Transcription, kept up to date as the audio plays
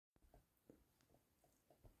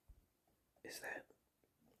Is that?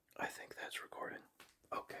 I think that's recording.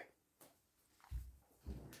 Okay.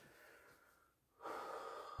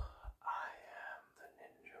 I am the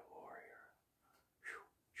Ninja Warrior.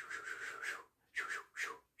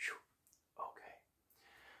 Okay.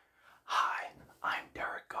 Hi, I'm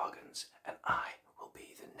Derek Goggins, and I will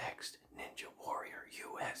be the next Ninja Warrior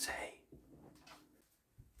USA.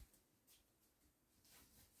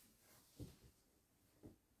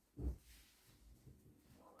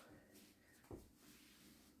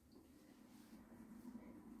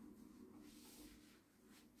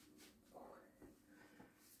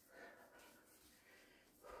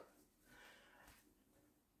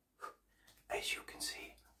 As you can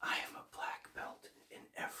see, I am a black belt in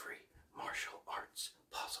every martial arts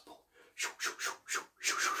possible.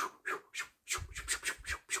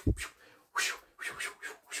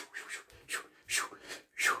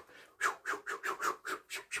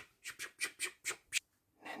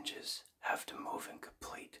 Ninjas have to move in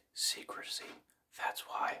complete secrecy. That's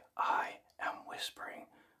why I am whispering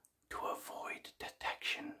to avoid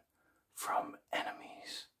detection from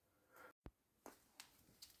enemies.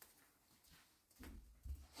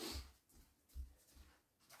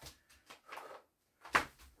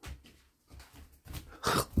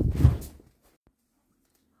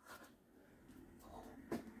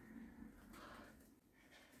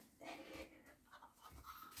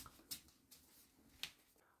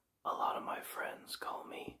 A lot of my friends call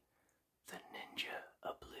me the Ninja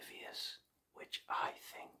Oblivious, which I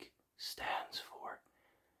think stands for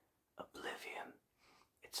Oblivion.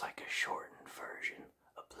 It's like a shortened version.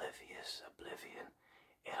 Oblivious, Oblivion.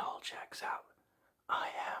 It all checks out. I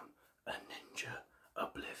am a Ninja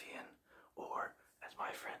Oblivion, or as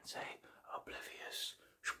my friends say, Oblivious.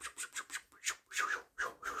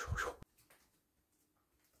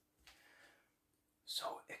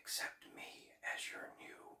 So accept me as your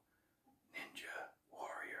new Ninja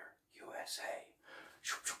Warrior USA.